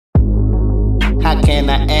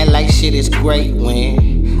cannot act like shit is great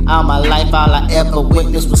when all my life all I ever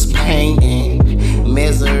witnessed was pain and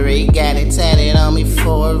misery. Got it tatted on me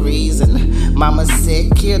for a reason. Mama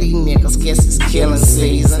said kill these niggas, guess it's killing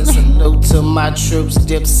season. Salute to my troops,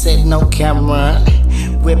 Dipset, no camera.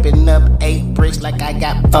 Whipping up 8 bricks like I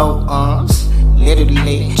got 4 arms.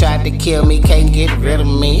 Literally tried to kill me, can't get rid of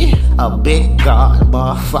me. A big god,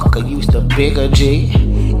 motherfucker, used a bigger G.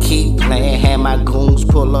 Keep playing, had my goons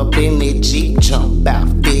pull up in their Jeep. Jump out,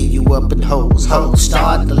 fill you up in hoes,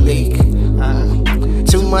 start the leak.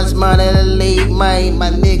 Too much money to leave, man. My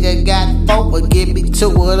nigga got 4, but give me 2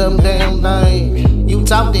 of them damn things. You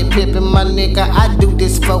talk that pimpin', my nigga, I do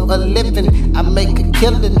this for a living. I make a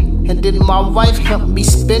killing, and then my wife help me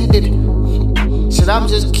spend it. Shit, I'm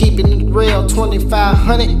just keeping it real.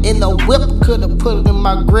 2,500 in the whip, coulda put it in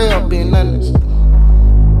my grill, being honest.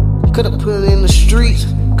 Coulda put it in the streets,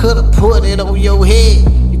 coulda put it on your head.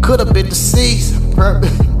 You coulda been deceased.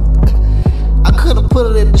 I coulda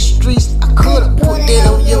put it in the streets, I coulda put it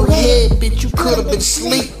on your head. Bitch, you coulda been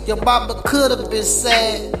asleep. Your mama coulda been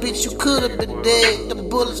sad. Bitch, you coulda been dead. The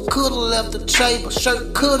bullets coulda left the chamber.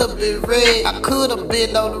 Shirt coulda been red. I coulda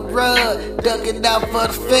been on the run, ducking out for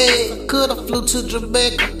the feds. I coulda flew to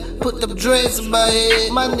Jamaica, put them dreads in my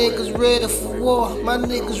head. My niggas ready for war, my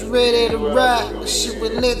niggas ready to ride. Shit,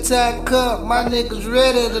 when that time come, my niggas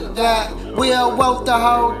ready to die. We don't want the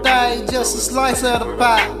whole thing, just a slice of the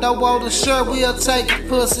pie. Don't want a shirt, we'll take a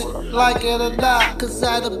pussy, like it or not. Cause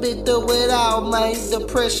I done been through it all, man.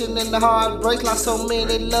 Depression and the heartbreaks, like so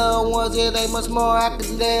many loved ones. It ain't much more I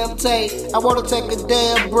can damn take. I wanna take a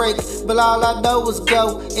damn break, but all I know is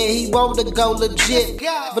go. And he wanna go legit,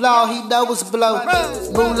 but all he know is blow.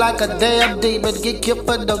 Move like a damn demon, get killed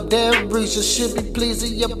for no damn reason. Should be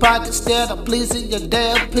pleasing your pocket instead of pleasing your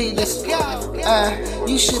damn penis.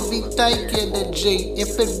 You should be thanking the G.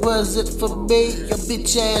 If it wasn't for me, your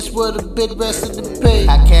bitch ass would've been resting in pain.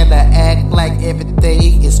 I cannot act like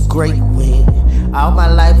everything is great when all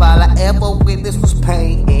my life all I ever witnessed was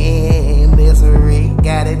pain and misery.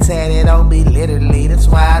 Got it tatted on me literally. That's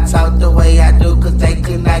why I talk the way I do, cause they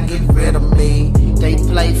could not get rid of me. They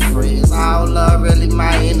play friends, all are really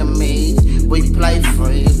my enemies. We play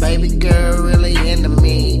friends, baby girl really into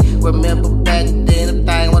me. Remember back then the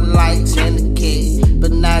thing was like 10 a kid,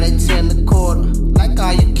 but now they 10 a quarter. Like,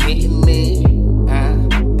 are you kidding me?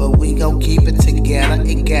 But we gon' keep it together.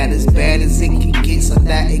 It got as bad as it can get, so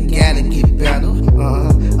now it gotta get better.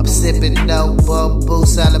 I'm sipping dope, bamboo,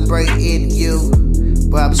 celebrating you,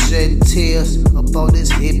 but I'm shedding tears up on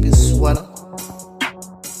this hippie sweater.